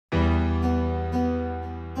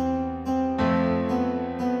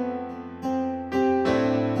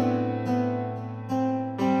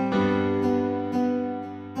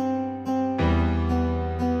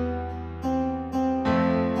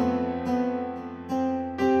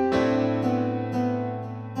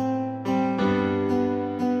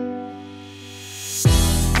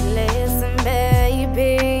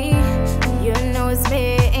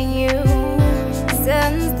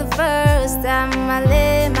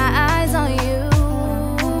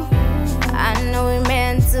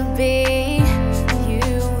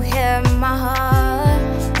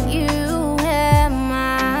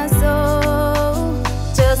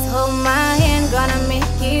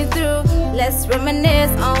Let's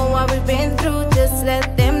reminisce on what we've been through. Just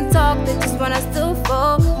let them talk, they just want us to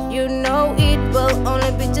fall. You know it will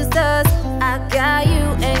only be just us. I got you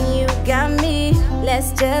and you got me.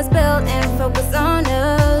 Let's just build and focus on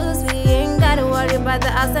us. We ain't gotta worry about the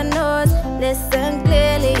outside noise. Listen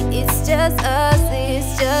clearly, it's just us,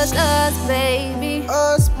 baby.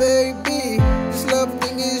 Us, baby. This love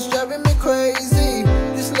thing is driving me crazy.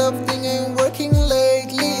 This love thing ain't working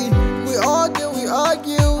lately. We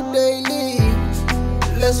argue daily.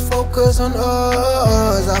 Let's focus on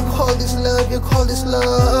us. I call this love, you call this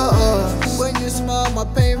love. When you smile, my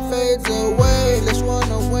pain fades away. Let's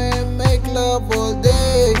run away and make love all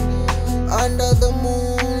day. Under the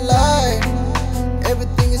moonlight,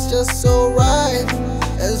 everything is just so right.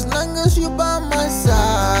 As long as you by my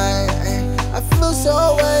side, I feel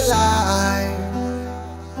so alive.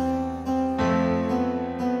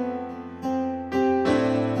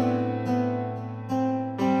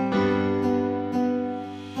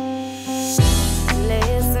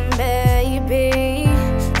 Listen, baby,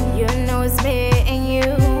 you know it's me and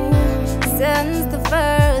you. Since the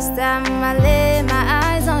first time I laid my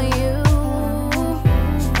eyes on you,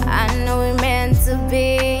 I know we're meant to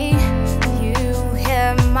be. You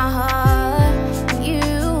have my heart, you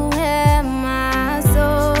have my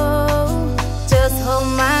soul. Just hold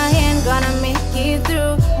my hand, gonna make it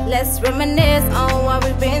through. Let's reminisce on what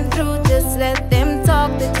we've been through. Just let them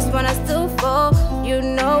talk, they just want us to fall. You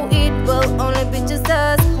know it will only be just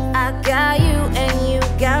us. I got you and you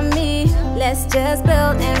got me. Let's just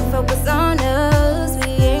build and focus on us.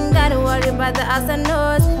 We ain't gotta worry about the outside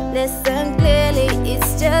noise. Listen clearly,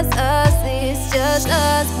 it's just us,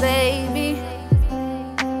 baby.